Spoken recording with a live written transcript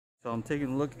So I'm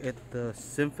taking a look at the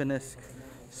Symfonisk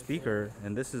speaker,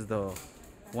 and this is the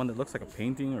one that looks like a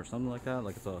painting or something like that.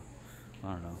 Like it's a,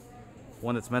 I don't know,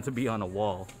 one that's meant to be on a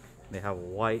wall. They have a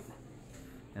white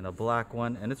and a black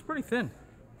one, and it's pretty thin.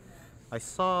 I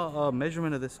saw a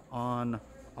measurement of this on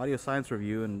Audio Science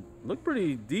Review and looked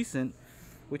pretty decent,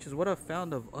 which is what I've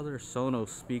found of other Sonos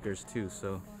speakers too.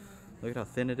 So look at how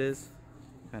thin it is.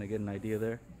 Kind of get an idea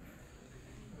there.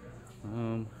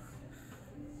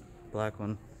 Black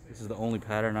one. This is the only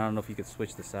pattern. I don't know if you could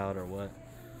switch this out or what.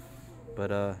 But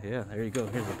yeah, there you go.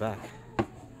 Here's the back.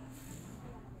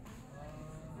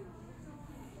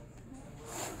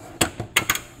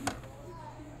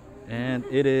 And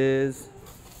it is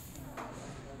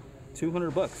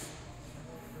 $200.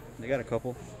 They got a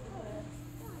couple.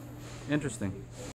 Interesting.